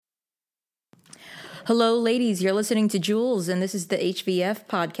Hello, ladies. You're listening to Jules, and this is the HVF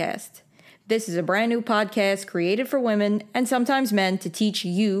podcast. This is a brand new podcast created for women and sometimes men to teach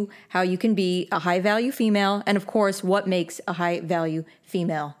you how you can be a high-value female and, of course, what makes a high-value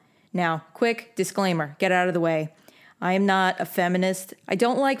female. Now, quick disclaimer, get out of the way. I am not a feminist. I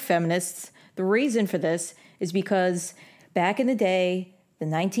don't like feminists. The reason for this is because back in the day, the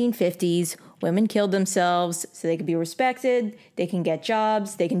 1950s, women killed themselves so they could be respected, they can get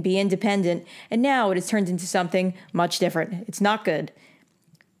jobs, they can be independent, and now it has turned into something much different. It's not good.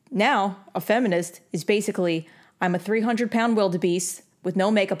 Now, a feminist is basically, I'm a 300-pound wildebeest with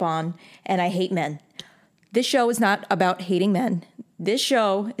no makeup on, and I hate men. This show is not about hating men. This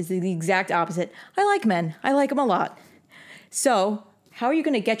show is the exact opposite. I like men. I like them a lot. So, how are you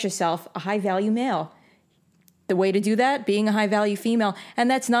going to get yourself a high-value male? The way to do that, being a high-value female. And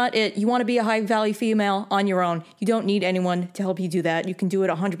that's not it. You want to be a high-value female on your own. You don't need anyone to help you do that. You can do it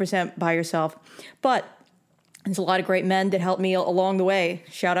 100% by yourself. But there's a lot of great men that helped me along the way.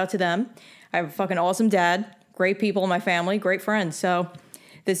 Shout out to them. I have a fucking awesome dad. Great people in my family. Great friends. So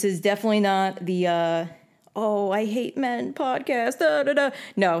this is definitely not the, I hate men podcast. Da, da, da.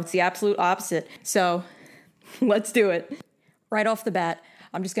 No, it's the absolute opposite. So let's do it. Right off the bat,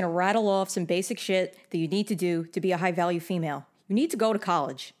 I'm just going to rattle off some basic shit that you need to do to be a high-value female. You need to go to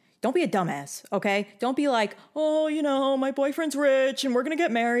college. Don't be a dumbass, okay? Don't be like, my boyfriend's rich and we're going to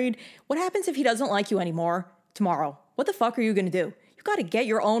get married. What happens if he doesn't like you anymore tomorrow? What the fuck are you going to do? You got to get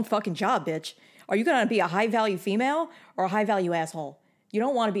your own fucking job, bitch. Are you going to be a high-value female or a high-value asshole? You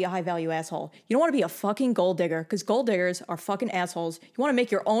don't want to be a high-value asshole. You don't want to be a fucking gold digger because gold diggers are fucking assholes. You want to make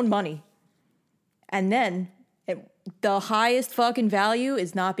your own money. And then the highest fucking value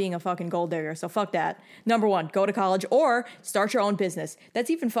is not being a fucking gold digger. So fuck that. Number one, go to college or start your own business. That's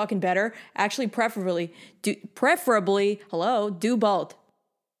even fucking better. Actually, preferably, do both.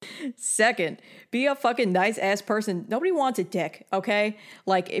 Second, be a fucking nice ass person. Nobody wants a dick, okay?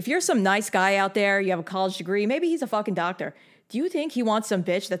 Like, if you're some nice guy out there, you have a college degree, maybe he's a fucking doctor. Do you think he wants some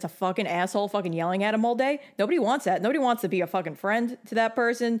bitch that's a fucking asshole fucking yelling at him all day? Nobody wants that. Nobody wants to be a fucking friend to that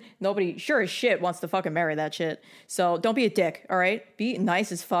person. Nobody, sure as shit, wants to fucking marry that shit. So don't be a dick, all right? Be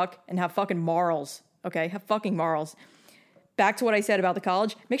nice as fuck and have fucking morals, okay? Have fucking morals. Back to what I said about the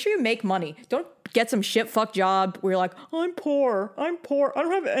college. Make sure you make money. Don't get some shit fuck job where you're like, I'm poor. I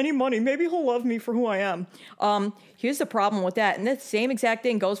don't have any money. Maybe he'll love me for who I am. Here's the problem with that. And the same exact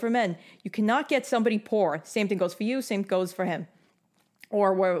thing goes for men. You cannot get somebody poor. Same thing goes for you. Same goes for him.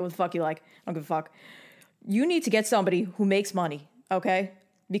 Or whatever the fuck you like. I don't give a fuck. You need to get somebody who makes money. Okay?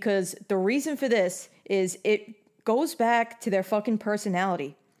 Because the reason for this is it goes back to their fucking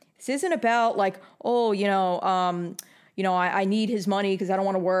personality. This isn't about like, I need his money because I don't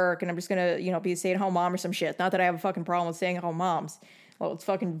want to work and I'm just going to, be a stay-at-home mom or some shit. Not that I have a fucking problem with staying-at-home moms. Well, it's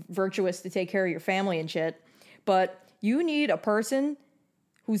fucking virtuous to take care of your family and shit. But you need a person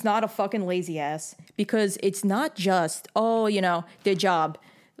who's not a fucking lazy ass because it's not just, their job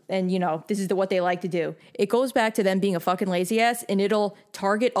and, this is what they like to do. It goes back to them being a fucking lazy ass and it'll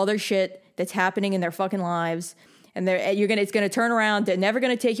target other shit that's happening in their fucking lives. And it's gonna turn around. They're never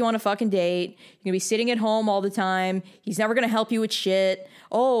gonna take you on a fucking date. You're gonna be sitting at home all the time. He's never gonna help you with shit.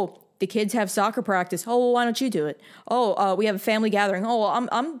 Oh, the kids have soccer practice. Oh, well, why don't you do it? Oh, we have a family gathering. Oh, well,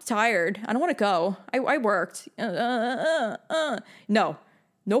 I'm tired. I don't want to go. I worked. No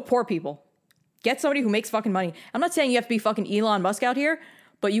poor people. Get somebody who makes fucking money. I'm not saying you have to be fucking Elon Musk out here,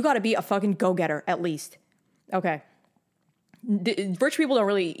 but you got to be a fucking go-getter at least. Okay. Rich people don't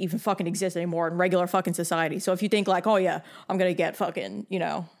really even fucking exist anymore in regular fucking society. So if you think like, oh yeah, I'm going to get fucking,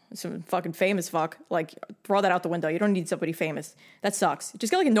 some fucking famous fuck, like throw that out the window. You don't need somebody famous. That sucks.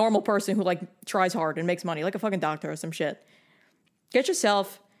 Just get like a normal person who like tries hard and makes money, like a fucking doctor or some shit. Get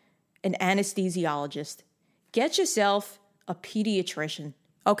yourself an anesthesiologist. Get yourself a pediatrician,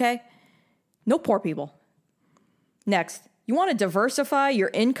 okay? No poor people. Next, you want to diversify your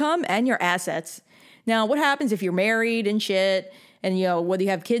income and your assets. Now, what happens if you're married and shit, and, whether you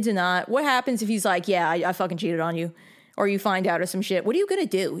have kids or not? What happens if he's like, yeah, I fucking cheated on you, or you find out or some shit? What are you going to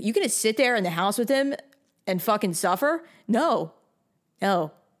do? You going to sit there in the house with him and fucking suffer? No.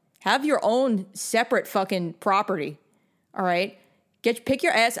 Have your own separate fucking property, all right? Pick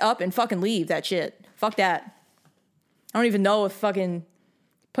your ass up and fucking leave that shit. Fuck that. I don't even know if fucking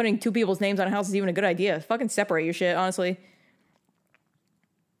putting two people's names on a house is even a good idea. Fucking separate your shit, honestly.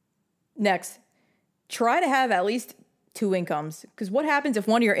 Next. Try to have at least two incomes. Because what happens if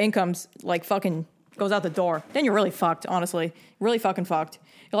one of your incomes, like, fucking goes out the door? Then you're really fucked, honestly. Really fucking fucked.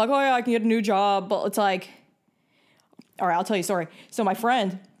 You're like, oh, yeah, I can get a new job. But it's like, all right, I'll tell you a story. So my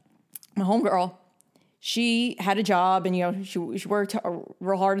friend, my homegirl, she had a job and, she worked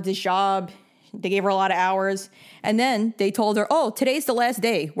real hard at this job. They gave her a lot of hours. And then they told her, oh, today's the last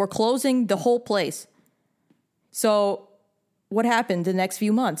day. We're closing the whole place. So what happened the next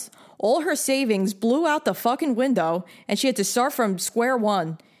few months? All her savings blew out the fucking window, and she had to start from square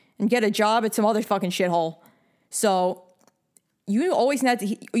one and get a job at some other fucking shithole. So you always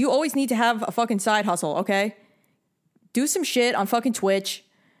need to have a fucking side hustle, okay? Do some shit on fucking Twitch.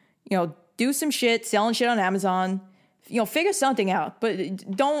 Do some shit, selling shit on Amazon. Figure something out.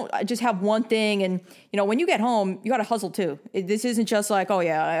 But don't just have one thing. And, when you get home, you got to hustle too. This isn't just like, oh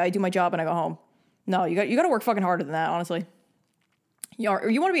yeah, I do my job and I go home. No, you got to work fucking harder than that, honestly. You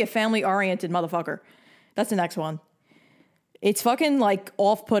want to be a family-oriented motherfucker. That's the next one. It's fucking like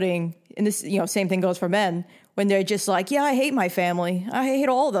off-putting, and this, same thing goes for men, when they're just like, yeah, I hate my family. I hate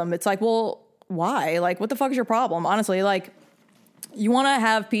all of them. It's like, well, why? Like, what the fuck is your problem? Honestly, like, you want to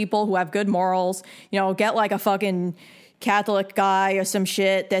have people who have good morals, get like a fucking Catholic guy or some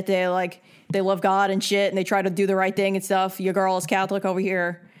shit that they love God and shit, and they try to do the right thing and stuff. Your girl is Catholic over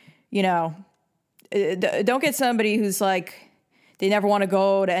here, Don't get somebody who's like, they never want to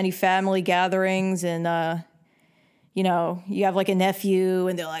go to any family gatherings, and, you have like a nephew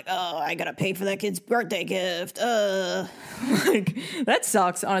and they're like, oh, I got to pay for that kid's birthday gift. Like, that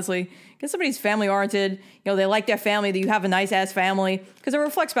sucks, honestly. Get somebody who's family oriented. They like their family, that you have a nice ass family, because it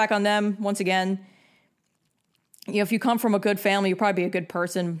reflects back on them once again. If you come from a good family, you'll probably be a good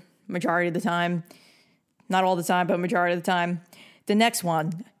person majority of the time. Not all the time, but majority of the time. The next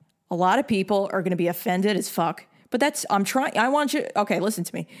one, a lot of people are going to be offended as fuck. But okay, listen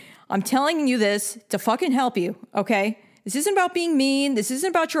to me. I'm telling you this to fucking help you, okay? This isn't about being mean. This isn't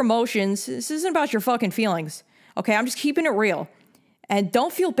about your emotions. This isn't about your fucking feelings, okay? I'm just keeping it real. And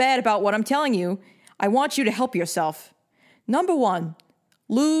don't feel bad about what I'm telling you. I want you to help yourself. Number one,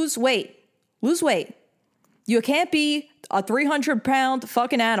 lose weight. Lose weight. You can't be a 300-pound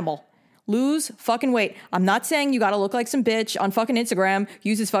fucking animal. Lose fucking weight. I'm not saying you gotta look like some bitch on fucking Instagram,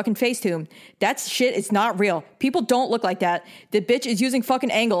 uses fucking Facetune. That shit is not real. People don't look like that. The bitch is using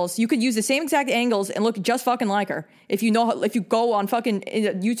fucking angles. You could use the same exact angles and look just fucking like her. If you go on fucking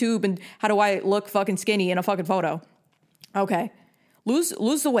YouTube and how do I look fucking skinny in a fucking photo. Okay. Lose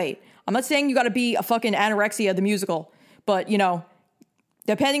the weight. I'm not saying you gotta be a fucking Anorexia the musical, but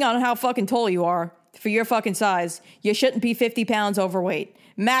depending on how fucking tall you are, for your fucking size, you shouldn't be 50 pounds overweight.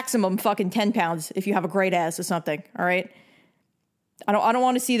 Maximum fucking 10 pounds if you have a great ass or something, all right? I don't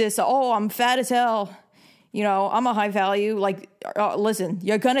want to see this, oh, I'm fat as hell. I'm a high value. Like, listen,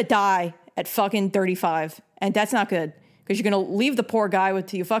 you're going to die at fucking 35, and that's not good, because you're going to leave the poor guy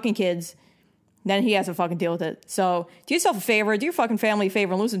with your fucking kids, then he has to fucking deal with it. So do yourself a favor, do your fucking family a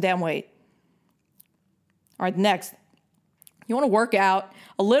favor, and lose some damn weight. All right, next. You want to work out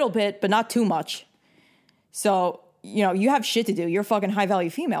a little bit, but not too much. So, you have shit to do. You're a fucking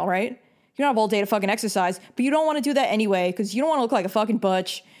high-value female, right? You don't have all day to fucking exercise, but you don't want to do that anyway, because you don't want to look like a fucking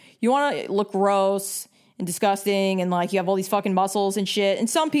butch. You want to look gross and disgusting, and like you have all these fucking muscles and shit. And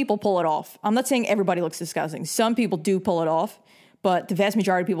some people pull it off. I'm not saying everybody looks disgusting. Some people do pull it off, but the vast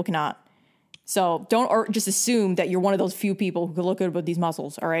majority of people cannot. So don't just assume that you're one of those few people who can look good with these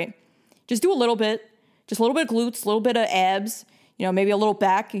muscles, all right? Just do a little bit. Just a little bit of glutes, a little bit of abs, maybe a little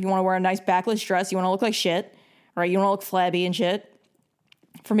back. If you want to wear a nice backless dress, you want to look like shit. All right, you don't want to look flabby and shit.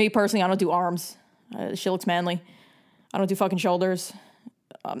 For me personally, I don't do arms. Shit looks manly. I don't do fucking shoulders.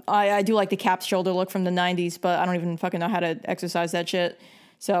 I do like the capped shoulder look from the 90s, but I don't even fucking know how to exercise that shit.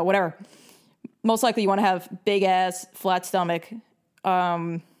 So whatever. Most likely you want to have big ass, flat stomach.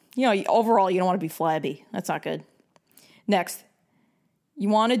 Overall you don't want to be flabby. That's not good. Next, you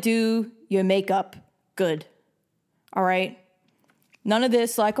want to do your makeup good. All right? None of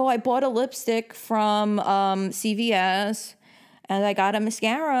this like, oh, I bought a lipstick from CVS and I got a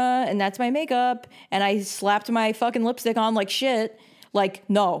mascara and that's my makeup and I slapped my fucking lipstick on like shit. Like,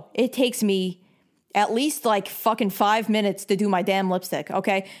 no, it takes me at least like fucking 5 minutes to do my damn lipstick,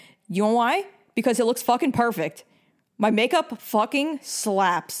 okay? You know why? Because it looks fucking perfect. My makeup fucking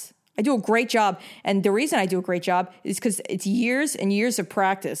slaps. I do a great job. And the reason I do a great job is because it's years and years of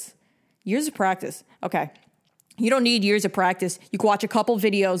practice. Years of practice. Okay. You don't need years of practice. You can watch a couple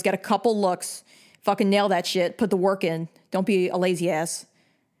videos, get a couple looks, fucking nail that shit, put the work in. Don't be a lazy ass.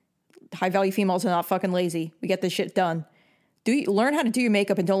 High value females are not fucking lazy. We get this shit done. Learn how to do your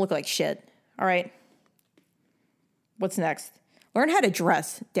makeup and don't look like shit. All right. What's next? Learn how to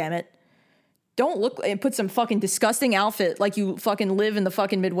dress, damn it. Don't look and put some fucking disgusting outfit like you fucking live in the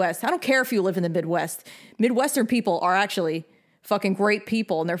fucking Midwest. I don't care if you live in the Midwest. Midwestern people are actually fucking great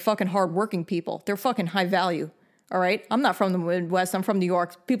people and they're fucking hardworking people. They're fucking high value. All right? I'm not from the Midwest. I'm from New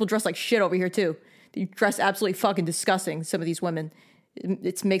York. People dress like shit over here too. They dress absolutely fucking disgusting, some of these women.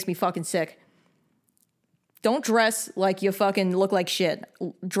 It makes me fucking sick. Don't dress like you fucking look like shit.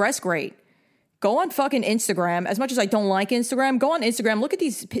 Dress great. Go on fucking Instagram. As much as I don't like Instagram, go on Instagram. Look at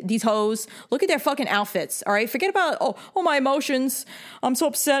these hoes. Look at their fucking outfits. All right. Forget about, oh, my emotions. I'm so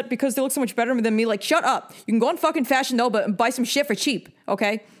upset because they look so much better than me. Like, shut up. You can go on fucking Fashion Nova and buy some shit for cheap.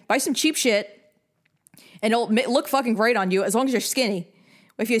 Okay. Buy some cheap shit and it'll look fucking great on you as long as you're skinny.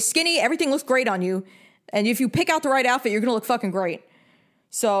 If you're skinny, everything looks great on you. And if you pick out the right outfit, you're going to look fucking great.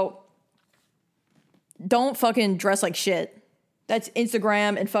 So don't fucking dress like shit. That's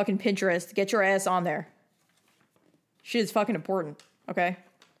Instagram and fucking Pinterest. Get your ass on there. Shit is fucking important, okay?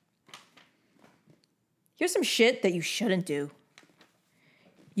 Here's some shit that you shouldn't do.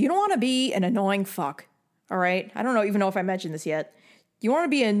 You don't want to be an annoying fuck, all right? I don't even know if I mentioned this yet. You want to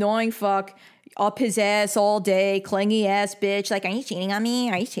be an annoying fuck, up his ass all day, clingy ass bitch. Like, are you cheating on me?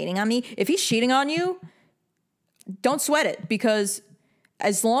 Are you cheating on me? If he's cheating on you, don't sweat it, because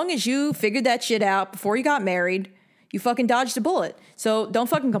as long as you figured that shit out before you got married, you fucking dodged a bullet. So don't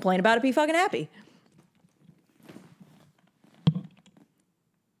fucking complain about it. Be fucking happy.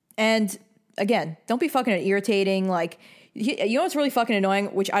 And again, don't be fucking irritating. Like, you know what's really fucking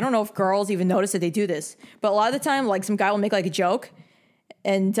annoying? Which I don't know if girls even notice that they do this. But a lot of the time, like, some guy will make like a joke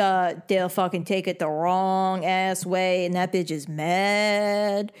and they'll fucking take it the wrong ass way. And that bitch is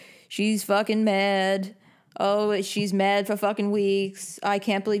mad. She's fucking mad. Oh, she's mad for fucking weeks. I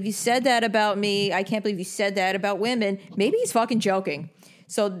can't believe you said that about me. I can't believe you said that about women. Maybe he's fucking joking.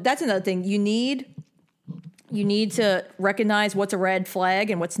 So that's another thing. You need to recognize what's a red flag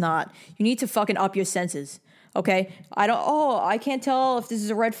and what's not. You need to fucking up your senses. Okay? I can't tell if this is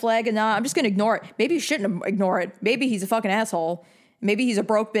a red flag or not. I'm just going to ignore it. Maybe you shouldn't ignore it. Maybe he's a fucking asshole. Maybe he's a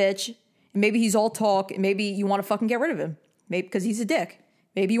broke bitch. Maybe he's all talk. Maybe you want to fucking get rid of him. Maybe because he's a dick.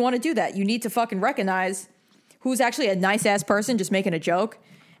 Maybe you want to do that. You need to fucking recognize who's actually a nice ass person just making a joke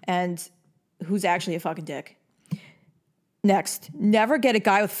and who's actually a fucking dick. Next, never get a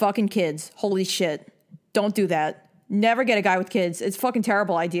guy with fucking kids. Holy shit. Don't do that. Never get a guy with kids. It's a fucking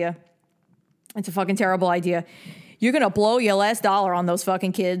terrible idea. It's a fucking terrible idea. You're going to blow your last dollar on those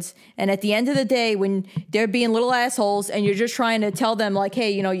fucking kids. And at the end of the day, when they're being little assholes and you're just trying to tell them, like, hey,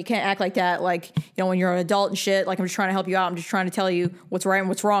 you know, you can't act like that. Like, you know, when you're an adult and shit, like, I'm just trying to help you out. I'm just trying to tell you what's right and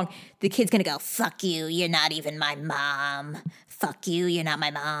what's wrong. The kid's going to go, fuck you. You're not even my mom. Fuck you. You're not my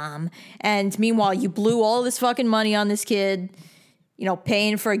mom. And meanwhile, you blew all this fucking money on this kid, you know,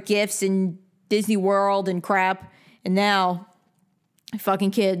 paying for gifts in Disney World and crap. And now, fucking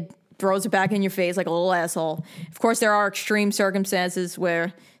kid throws it back in your face like a little asshole. Of course, there are extreme circumstances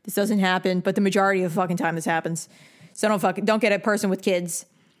where this doesn't happen, but the majority of the fucking time this happens. So don't get a person with kids.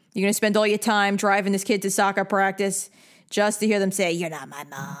 You're going to spend all your time driving this kid to soccer practice just to hear them say, you're not my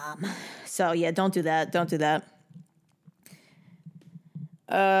mom. So yeah, don't do that. Don't do that.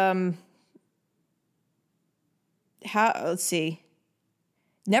 Let's see.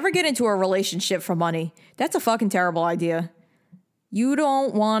 Never get into a relationship for money. That's a fucking terrible idea. You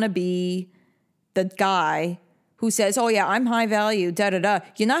don't want to be the guy who says, oh yeah, I'm high value, da-da-da.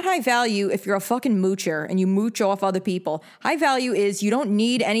 You're not high value if you're a fucking moocher and you mooch off other people. High value is you don't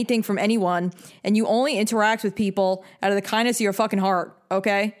need anything from anyone and you only interact with people out of the kindness of your fucking heart,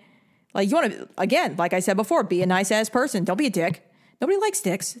 okay? Like, you want to, again, like I said before, be a nice-ass person. Don't be a dick. Nobody likes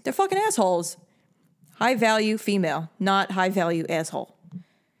dicks. They're fucking assholes. High value female, not high value asshole.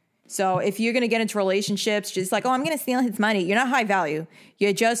 So if you're going to get into relationships, just like, oh, I'm going to steal his money. You're not high value.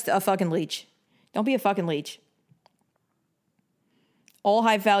 You're just a fucking leech. Don't be a fucking leech. All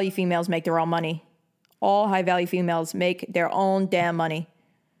high value females make their own money. All high value females make their own damn money.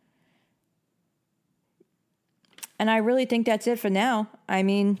 And I really think that's it for now. I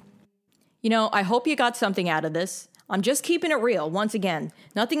mean, you know, I hope you got something out of this. I'm just keeping it real. Once again,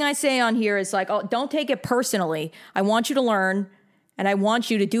 nothing I say on here is like, oh, don't take it personally. I want you to learn. And I want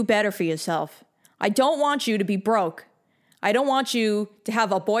you to do better for yourself. I don't want you to be broke. I don't want you to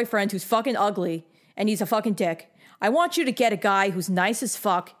have a boyfriend who's fucking ugly and he's a fucking dick. I want you to get a guy who's nice as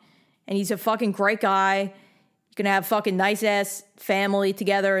fuck and he's a fucking great guy. You're going to have fucking nice ass family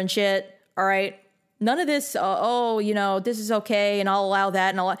together and shit. All right. None of this, you know, this is okay and I'll allow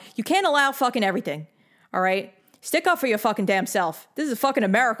that. You can't allow fucking everything. All right. Stick up for your fucking damn self. This is fucking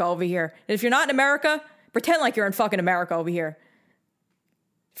America over here. And if you're not in America, pretend like you're in fucking America over here.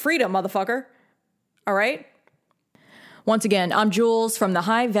 Freedom, motherfucker. All right? Once again, I'm Jules from the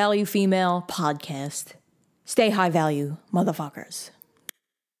High Value Female Podcast. Stay high value, motherfuckers.